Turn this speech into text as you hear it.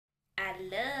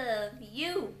love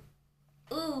you.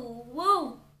 Ooh,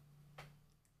 woo.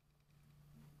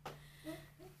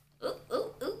 Ooh,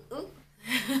 ooh, ooh, ooh.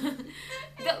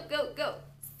 Go, go, go.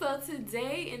 So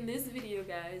today in this video,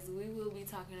 guys, we will be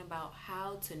talking about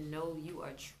how to know you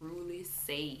are truly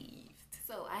saved.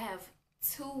 So I have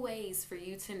 2 ways for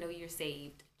you to know you're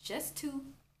saved. Just 2,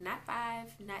 not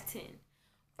 5, not 10.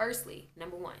 Firstly,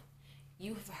 number 1,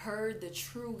 you have heard the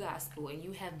true gospel and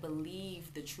you have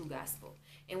believed the true gospel.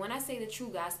 And when I say the true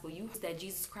gospel, you heard that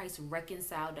Jesus Christ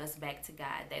reconciled us back to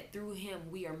God, that through him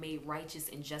we are made righteous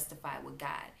and justified with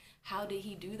God. How did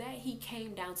he do that? He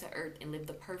came down to earth and lived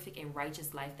the perfect and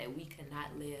righteous life that we could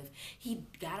not live. He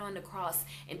got on the cross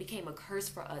and became a curse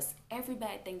for us. Every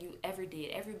bad thing you ever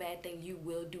did, every bad thing you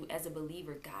will do as a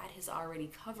believer, God has already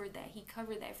covered that. He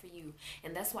covered that for you.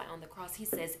 And that's why on the cross he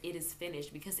says it is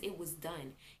finished, because it was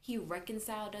done. He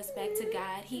reconciled us back to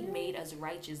God. He made us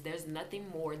righteous. There's nothing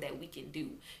more that we can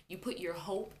do. You put your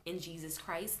hope in Jesus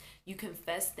Christ. You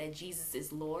confess that Jesus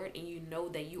is Lord, and you know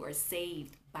that you are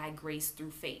saved by grace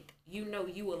through faith. You know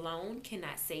you alone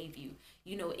cannot save you.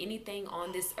 You know anything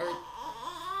on this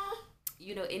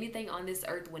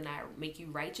earth will not make you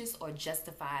righteous or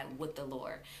justified with the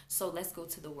Lord. So let's go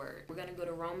to the word. We're going to go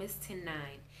to Romans 10:9.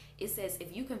 It says,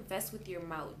 if you confess with your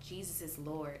mouth Jesus is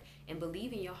Lord and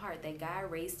believe in your heart that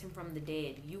God raised him from the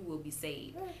dead, you will be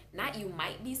saved. Not you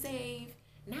might be saved,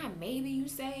 not maybe you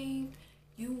saved,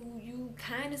 you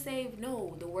kind of saved.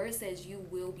 No, the word says you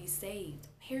will be saved,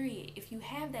 period. If you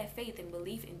have that faith and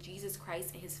belief in Jesus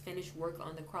Christ and his finished work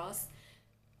on the cross,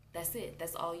 that's it.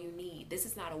 That's all you need. This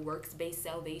is not a works-based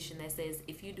salvation that says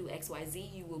if you do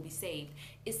XYZ, you will be saved.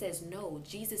 It says no,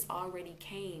 Jesus already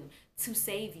came to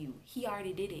save you. He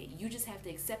already did it. You just have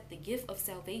to accept the gift of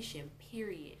salvation,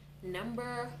 period.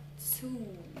 Number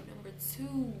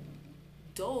two,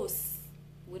 dos.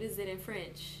 What is it in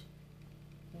French?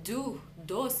 Do.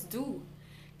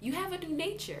 You have a new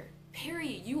nature,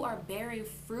 period. You are bearing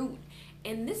fruit.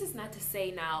 And this is not to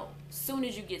say now, soon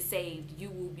as you get saved, you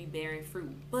will be bearing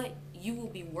fruit, but you will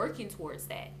be working towards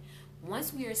that.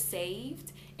 Once we are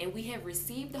saved and we have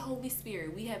received the Holy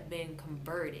Spirit, we have been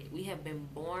converted. We have been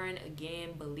born again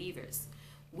believers.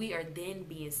 We are then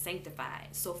being sanctified.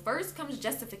 So first comes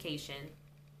justification.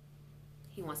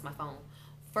 He wants my phone.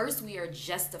 First, we are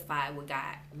justified with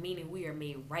God, meaning we are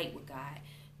made right with God.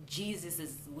 Jesus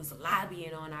was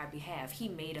lobbying on our behalf. He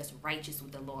made us righteous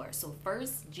with the Lord. So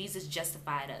first, Jesus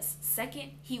justified us.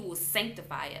 Second, he will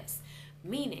sanctify us.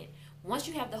 Meaning, once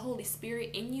you have the Holy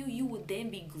Spirit in you, you will then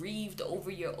be grieved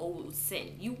over your old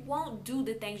sin. You won't do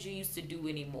the things you used to do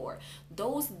anymore.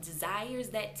 Those desires,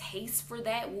 that taste for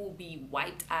that will be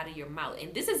wiped out of your mouth.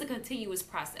 And this is a continuous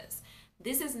process.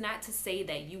 This is not to say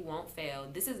that you won't fail.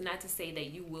 This is not to say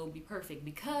that you will be perfect,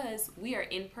 because we are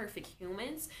imperfect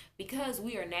humans. Because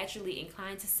we are naturally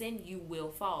inclined to sin, you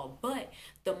will fall. But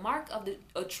the mark of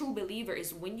a true believer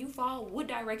is when you fall, what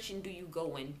direction do you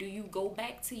go in? Do you go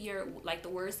back to your, like the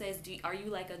word says, are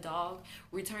you like a dog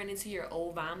returning to your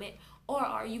old vomit? Or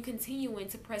are you continuing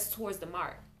to press towards the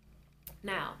mark?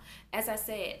 Now, as I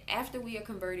said, after we are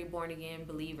converted, born again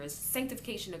believers,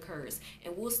 sanctification occurs,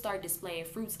 and we'll start displaying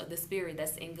fruits of the Spirit.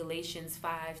 That's in Galatians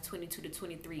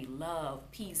 5:22-23. Love,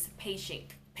 peace,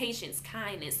 patience,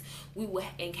 kindness. We will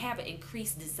have an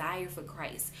increased desire for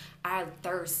Christ. Our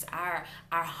thirst, our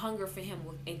hunger for him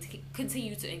will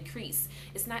continue to increase.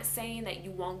 It's not saying that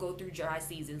you won't go through dry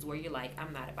seasons where you're like,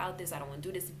 I'm not about this, I don't want to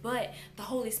do this, but the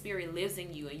Holy Spirit lives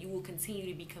in you and you will continue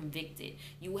to be convicted.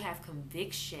 You will have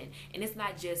conviction, and it's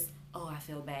not just, oh, I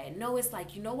feel bad. No, it's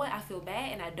like, you know what? I feel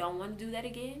bad and I don't want to do that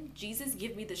again. Jesus,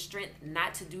 give me the strength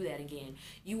not to do that again.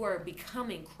 You are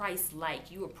becoming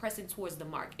Christ-like. You are pressing towards the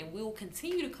mark, and we will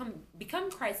continue to become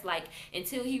Christ-like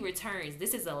until he returns.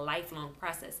 This is a lifelong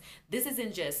process. This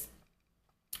isn't just,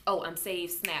 oh, I'm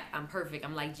saved, snap, I'm perfect,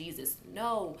 I'm like Jesus.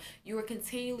 No, you are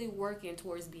continually working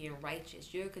towards being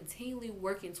righteous. You're continually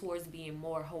working towards being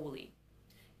more holy.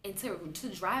 And to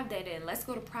drive that in, let's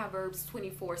go to Proverbs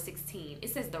 24:16. It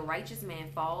says, the righteous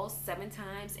man falls 7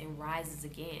 times and rises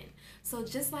again. So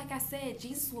just like I said,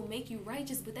 Jesus will make you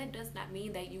righteous, but that does not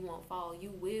mean that you won't fall. You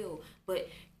will. But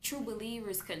true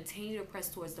believers continue to press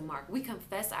towards the mark. We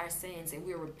confess our sins and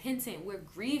we're repentant. We're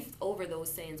grieved over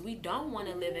those sins. We don't want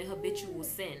to live in habitual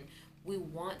sin. We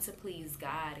want to please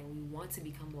God, and we want to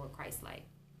become more Christ-like.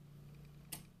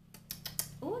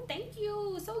 Oh, thank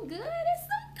you. So good. It's so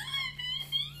good.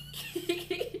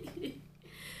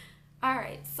 All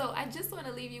right, so I just want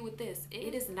to leave you with this.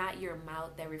 It is not your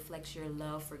mouth that reflects your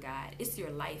love for God. It's your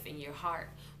life and your heart.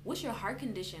 What's your heart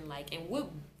condition like, and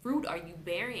what fruit are you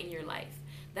bearing in your life?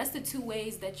 That's the two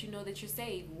ways that you know that you're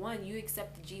saved. One, you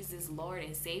accept Jesus Lord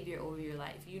and Savior over your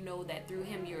life. You know that through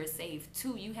him you are saved.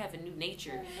 Two, you have a new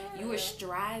nature. You are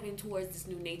striving towards this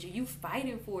new nature. You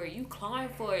fighting for it. You clawing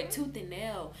for it tooth and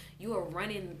nail. You're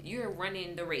running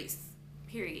the race.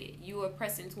 Period. You are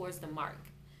pressing towards the mark.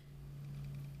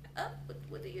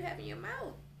 What do you have in your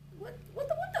mouth? What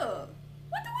the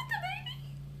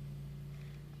baby?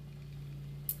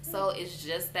 So it's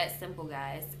just that simple,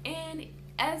 guys. And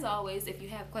as always, if you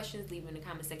have questions, leave them in the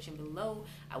comment section below.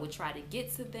 I will try to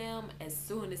get to them as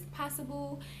soon as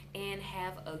possible. And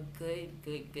have a good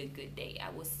day. I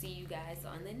will see you guys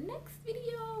on the next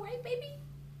video, right, baby?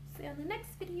 See you on the next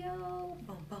video.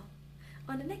 Bum, bum.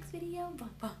 On the next video.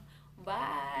 Bum, bum.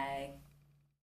 Bye.